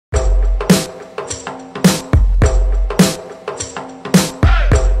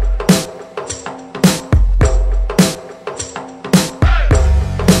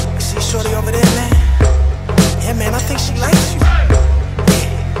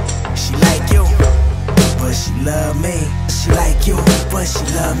love me. She like you, but she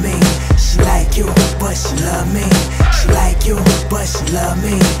love me. She like you, but she love me. She like you, but she love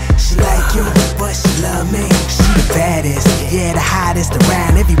me. She like you, but she love me. She the baddest, yeah, the hottest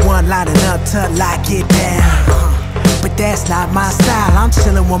around. Everyone lining up to lock it down. But that's not my style. I'm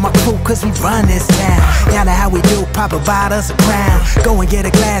chillin' with my crew cause we run this town. Y'all know how we do, pop a bottle, us a crown. Go and get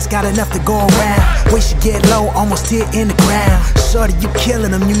a glass, got enough to go around. We should get low, almost here in the ground. Shorty, you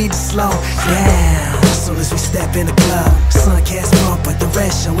killing them, you need to slow down. As soon as we step in the club, sun can't smoke, but the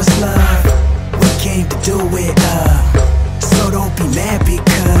rest show us love. We came to do it up. So don't be mad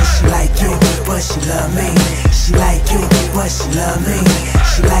because she like you, but she love me. She like you, but she love me.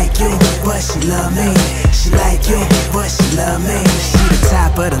 She like you, but she love me. She like you, but she love me. She the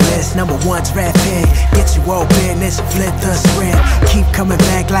top of the list, #1 trap pick. Get you open, then she flip the script. Keep coming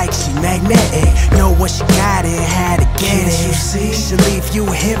back like she magnetic. Know what she got it, how to get it. You see, she'll leave you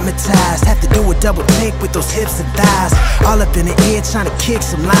hypnotized. Have to do a double take with those hips and thighs. All up in the ear, trying to kick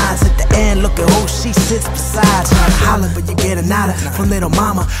some lines. At the end, look at who she sits beside. Trying to holler, but you get a nada from little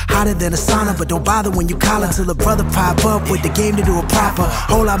mama. Hotter than a sauna, but don't bother when you call her till the brother pop up with the game to do a proper.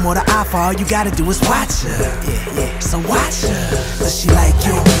 Whole lot more to offer, all you gotta do is watch her. So watch her. But she like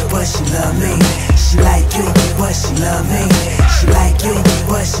you, but she love me. She like you, but she love me. She like you,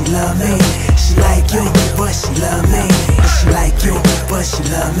 but she love me. She like you, but she love me. She like you, but she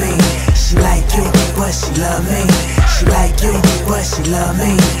love me. She like you, but she love me. She like you, but she love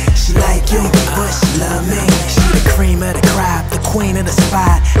me. She like you, but she love me. She the cream of the crop, the queen of the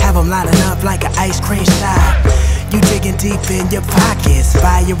spot. Have them lining up like an ice cream shop. You digging deep in your pockets.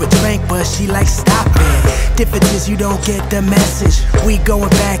 Buy her a drink, but she like stop it. Difference is you don't get the message. We going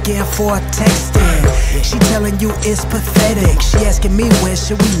back and forth texting. She telling you it's pathetic. She asking me when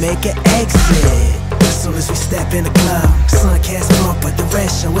should we make an exit. As soon as we step in the club, sun can't smoke, but the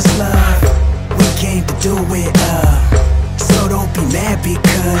rest show us love. We came to do it up. So don't be mad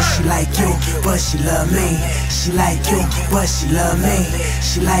because she like you, but she love me. She like you, but she love me.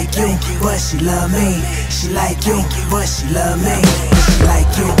 She like you, but she love me. She like you, but she love me. She like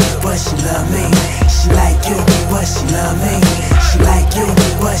you, but she love me. She like you, but she love me. She like you,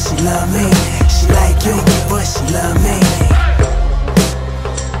 but she love me. She like you, but she love me.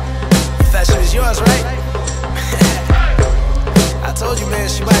 That shit is yours, right? I told you, man,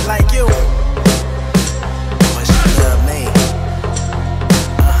 she might like you.